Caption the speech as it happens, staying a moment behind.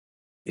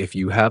If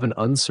you have an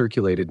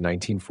uncirculated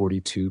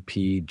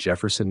 1942p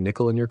Jefferson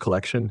nickel in your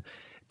collection,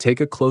 take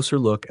a closer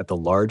look at the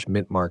large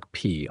mint mark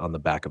P on the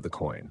back of the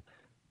coin.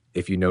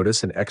 If you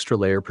notice an extra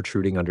layer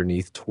protruding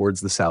underneath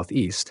towards the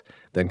southeast,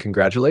 then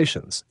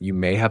congratulations, you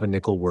may have a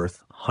nickel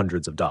worth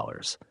hundreds of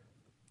dollars.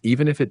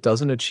 Even if it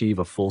doesn't achieve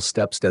a full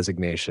steps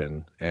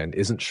designation and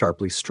isn't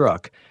sharply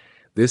struck,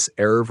 this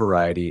error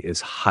variety is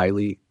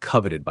highly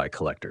coveted by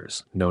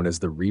collectors, known as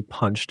the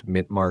repunched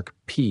mint mark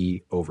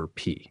P over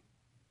P.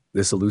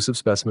 This elusive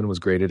specimen was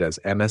graded as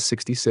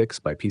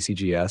MS66 by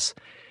PCGS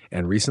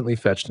and recently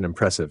fetched an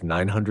impressive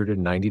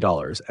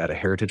 $990 at a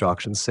heritage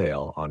auction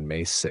sale on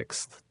May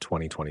 6th,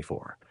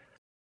 2024.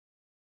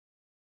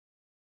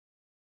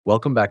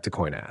 Welcome back to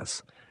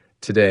COINAS.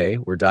 Today,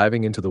 we're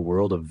diving into the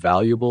world of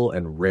valuable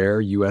and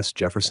rare U.S.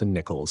 Jefferson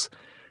nickels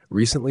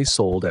recently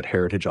sold at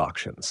heritage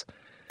auctions.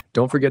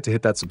 Don't forget to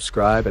hit that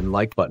subscribe and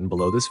like button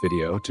below this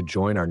video to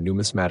join our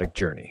numismatic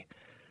journey.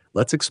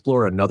 Let's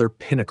explore another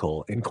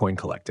pinnacle in coin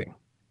collecting.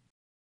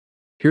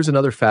 Here's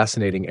another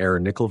fascinating error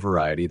nickel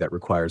variety that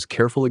requires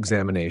careful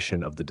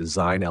examination of the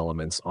design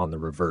elements on the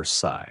reverse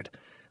side.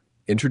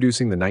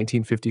 Introducing the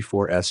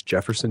 1954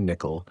 Jefferson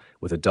nickel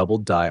with a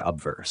doubled die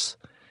obverse.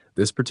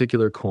 This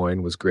particular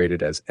coin was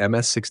graded as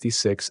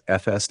MS66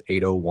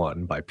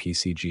 FS801 by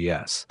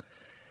PCGS.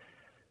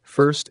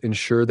 First,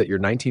 ensure that your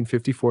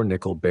 1954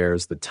 nickel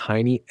bears the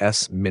tiny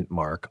S mint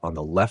mark on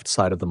the left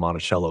side of the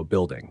Monticello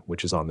building,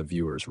 which is on the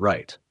viewer's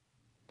right.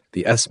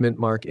 The S Mint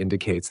mark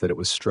indicates that it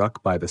was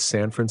struck by the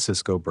San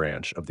Francisco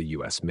branch of the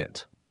U.S.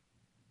 Mint.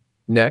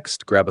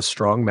 Next, grab a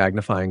strong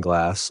magnifying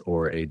glass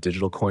or a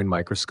digital coin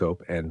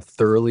microscope and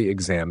thoroughly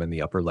examine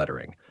the upper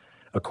lettering.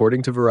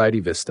 According to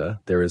Variety Vista,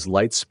 there is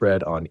light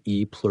spread on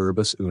E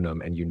pluribus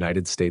unum and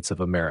United States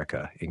of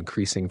America,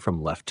 increasing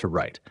from left to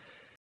right.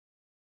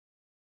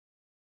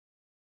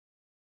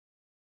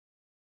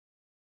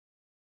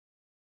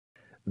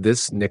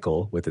 This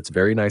nickel, with its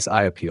very nice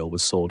eye appeal,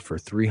 was sold for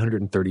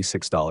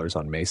 $336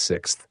 on May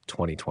 6th,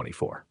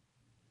 2024.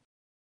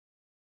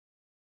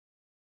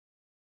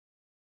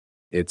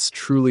 It's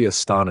truly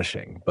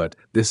astonishing, but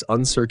this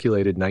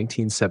uncirculated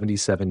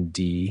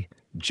 1977D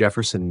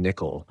Jefferson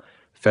nickel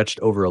fetched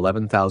over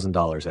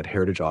 $11,000 at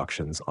heritage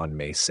auctions on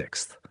May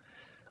 6th.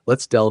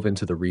 Let's delve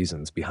into the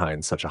reasons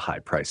behind such a high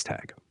price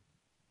tag.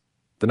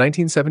 The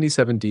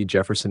 1977D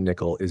Jefferson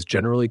nickel is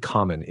generally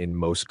common in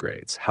most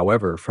grades.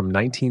 However, from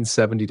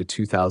 1970 to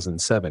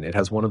 2007, it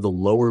has one of the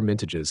lower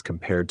mintages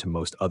compared to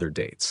most other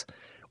dates.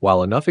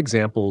 While enough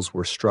examples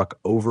were struck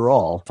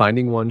overall,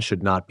 finding one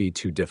should not be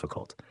too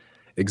difficult.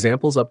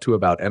 Examples up to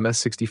about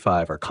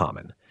MS65 are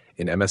common.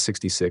 In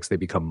MS66, they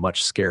become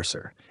much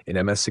scarcer. In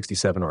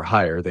MS67 or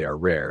higher, they are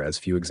rare, as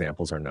few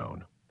examples are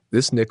known.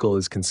 This nickel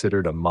is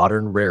considered a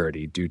modern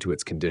rarity due to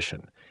its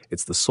condition.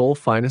 It's the sole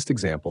finest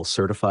example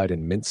certified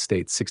in Mint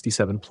State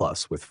 67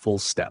 Plus with full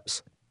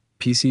steps.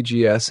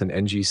 PCGS and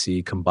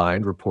NGC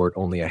combined report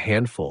only a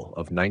handful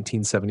of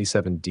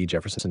 1977 D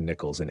Jefferson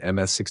nickels in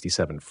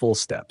MS67 full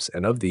steps,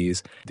 and of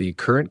these, the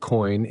current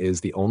coin is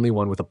the only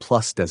one with a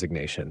plus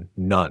designation.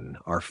 None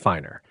are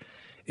finer.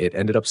 It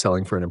ended up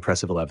selling for an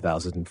impressive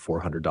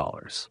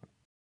 $11,400.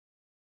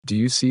 Do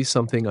you see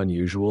something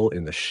unusual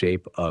in the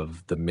shape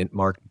of the mint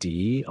mark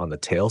D on the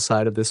tail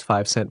side of this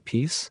 5-cent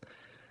piece?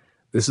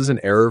 This is an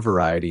error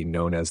variety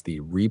known as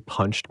the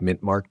repunched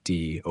mint mark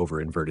D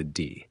over inverted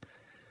D.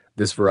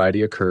 This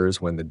variety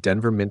occurs when the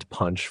Denver Mint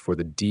punch for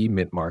the D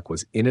mint mark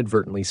was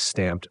inadvertently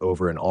stamped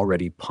over an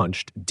already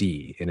punched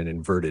D in an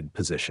inverted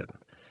position.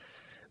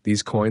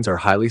 These coins are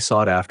highly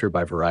sought after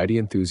by variety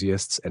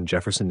enthusiasts and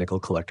Jefferson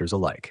nickel collectors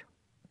alike.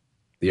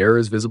 The error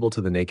is visible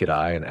to the naked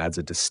eye and adds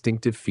a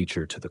distinctive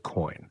feature to the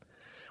coin.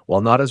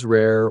 While not as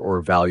rare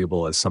or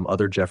valuable as some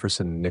other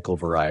Jefferson nickel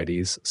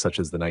varieties, such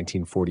as the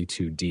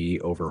 1942D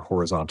over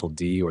horizontal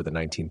D or the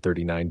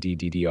 1939D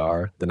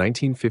DDR, the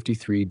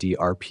 1953D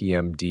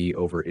RPM D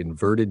over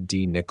inverted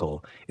D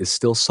nickel is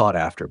still sought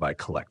after by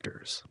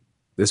collectors.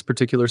 This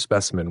particular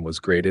specimen was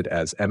graded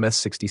as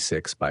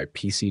MS66 by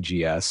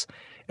PCGS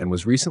and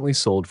was recently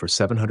sold for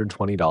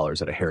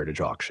 $720 at a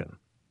heritage auction.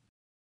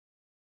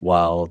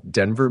 While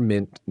Denver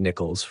Mint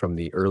nickels from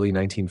the early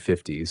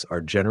 1950s are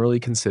generally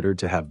considered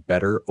to have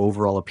better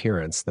overall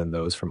appearance than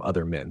those from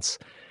other mints,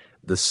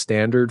 the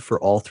standard for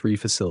all three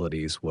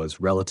facilities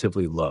was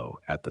relatively low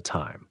at the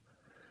time.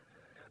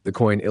 The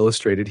coin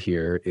illustrated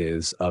here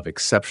is of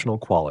exceptional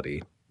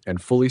quality,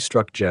 and fully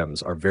struck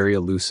gems are very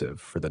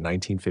elusive for the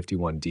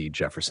 1951D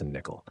Jefferson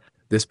nickel.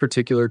 This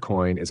particular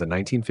coin is a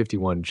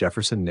 1951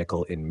 Jefferson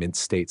nickel in Mint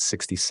State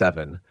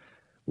 67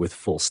 with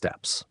full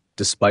steps.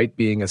 Despite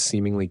being a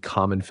seemingly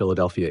common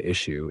Philadelphia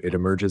issue, it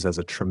emerges as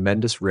a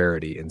tremendous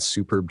rarity in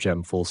superb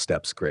gem full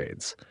steps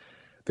grades.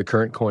 The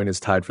current coin is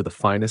tied for the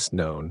finest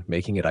known,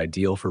 making it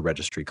ideal for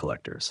registry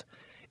collectors.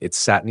 Its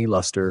satiny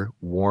luster,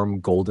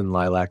 warm golden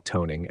lilac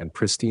toning, and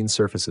pristine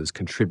surfaces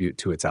contribute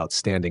to its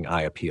outstanding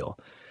eye appeal,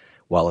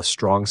 while a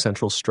strong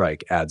central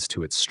strike adds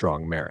to its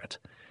strong merit.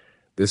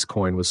 This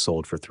coin was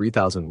sold for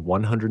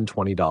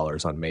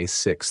 $3,120 on May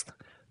 6th,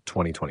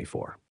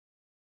 2024.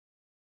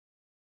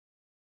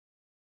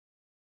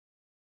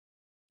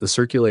 The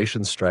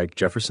circulation strike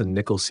Jefferson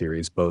nickel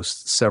series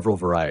boasts several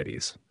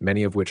varieties,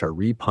 many of which are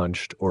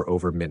repunched or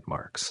over mint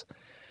marks.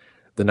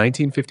 The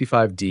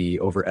 1955D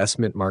over S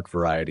mint mark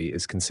variety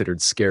is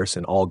considered scarce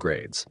in all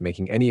grades,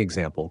 making any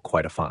example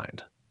quite a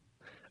find.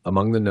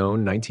 Among the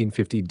known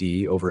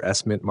 1950D over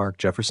S mint mark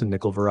Jefferson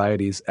nickel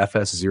varieties,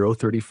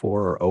 FS034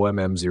 or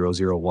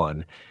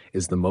OMM001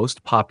 is the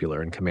most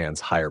popular and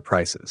commands higher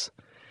prices.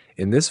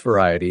 In this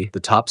variety, the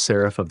top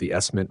serif of the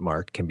S mint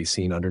mark can be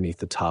seen underneath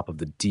the top of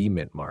the D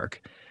mint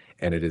mark,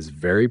 and it is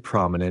very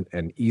prominent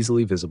and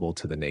easily visible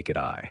to the naked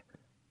eye.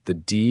 The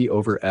D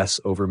over S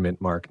over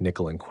mint mark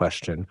nickel in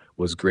question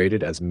was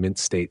graded as mint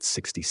state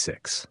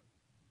 66.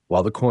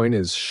 While the coin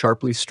is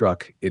sharply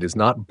struck, it is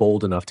not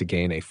bold enough to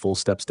gain a full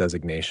steps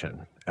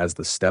designation, as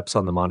the steps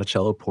on the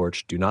Monticello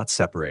porch do not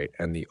separate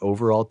and the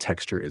overall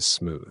texture is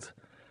smooth.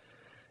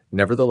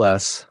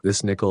 Nevertheless,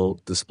 this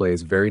nickel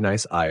displays very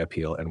nice eye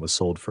appeal and was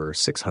sold for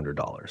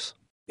 $600.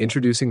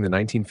 Introducing the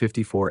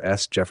 1954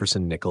 S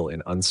Jefferson nickel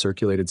in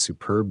uncirculated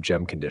superb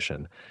gem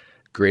condition,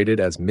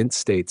 graded as mint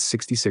state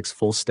 66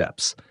 full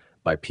steps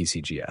by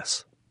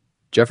PCGS.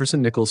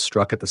 Jefferson nickels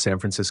struck at the San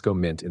Francisco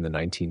Mint in the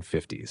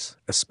 1950s,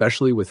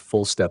 especially with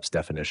full steps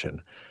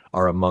definition,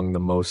 are among the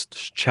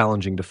most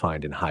challenging to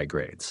find in high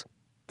grades.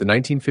 The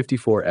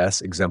 1954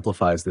 S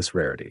exemplifies this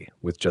rarity,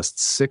 with just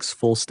 6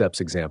 full steps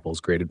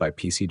examples graded by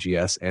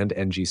PCGS and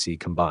NGC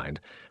combined,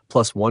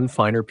 plus one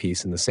finer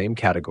piece in the same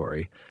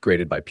category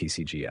graded by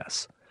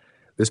PCGS.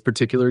 This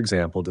particular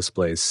example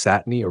displays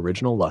satiny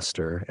original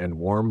luster and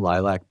warm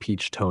lilac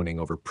peach toning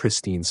over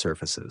pristine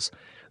surfaces.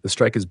 The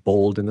strike is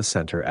bold in the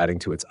center, adding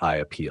to its eye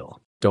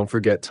appeal. Don't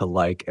forget to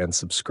like and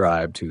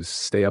subscribe to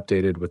stay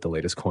updated with the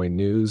latest coin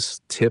news,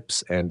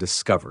 tips, and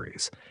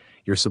discoveries.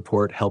 Your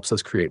support helps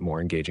us create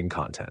more engaging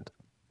content.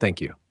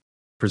 Thank you.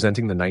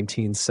 Presenting the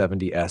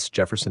 1970 S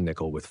Jefferson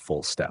nickel with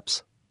full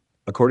steps.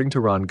 According to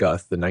Ron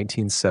Guth, the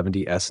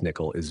 1970 S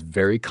nickel is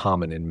very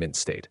common in mint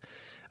state,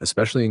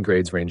 especially in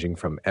grades ranging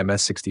from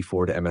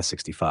MS64 to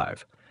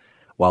MS65.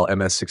 While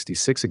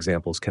MS66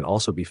 examples can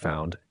also be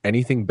found,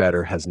 anything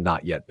better has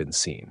not yet been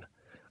seen.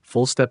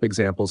 Full step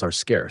examples are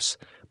scarce,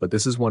 but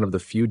this is one of the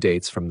few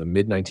dates from the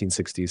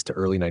mid-1960s to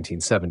early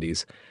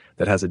 1970s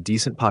that has a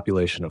decent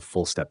population of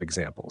full step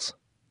examples.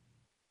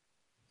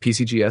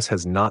 PCGS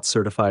has not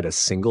certified a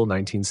single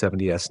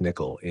 1970S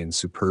nickel in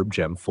superb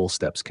gem full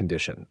steps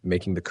condition,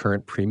 making the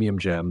current premium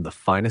gem the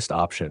finest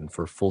option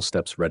for full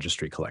steps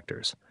registry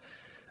collectors.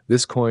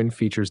 This coin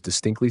features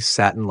distinctly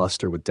satin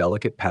luster with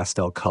delicate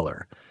pastel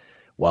color,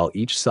 while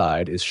each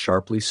side is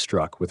sharply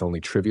struck with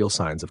only trivial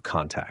signs of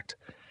contact.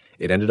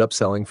 It ended up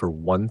selling for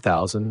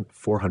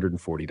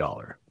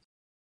 $1,440.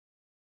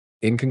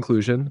 In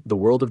conclusion, the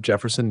world of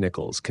Jefferson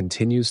nickels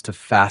continues to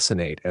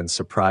fascinate and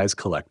surprise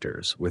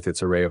collectors with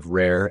its array of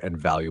rare and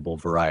valuable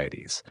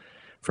varieties.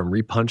 From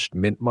repunched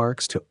mint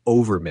marks to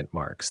over mint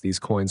marks, these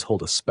coins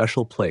hold a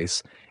special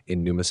place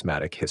in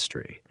numismatic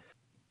history.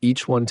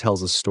 Each one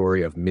tells a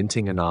story of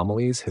minting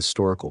anomalies,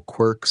 historical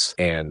quirks,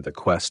 and the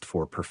quest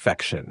for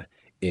perfection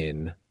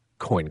in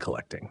coin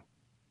collecting.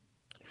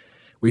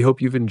 We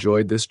hope you've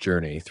enjoyed this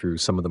journey through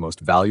some of the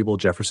most valuable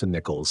Jefferson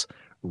nickels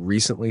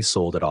recently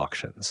sold at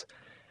auctions.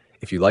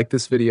 If you like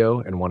this video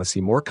and want to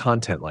see more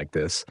content like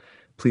this,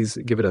 please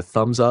give it a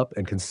thumbs up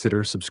and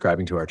consider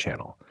subscribing to our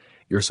channel.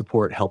 Your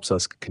support helps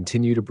us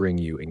continue to bring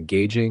you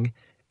engaging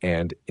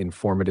and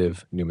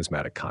informative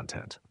numismatic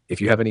content.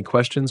 If you have any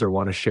questions or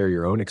want to share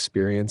your own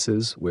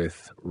experiences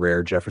with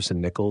rare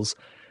Jefferson nickels,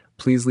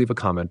 please leave a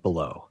comment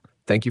below.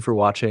 Thank you for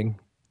watching,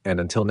 and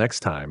until next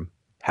time,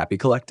 happy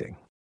collecting.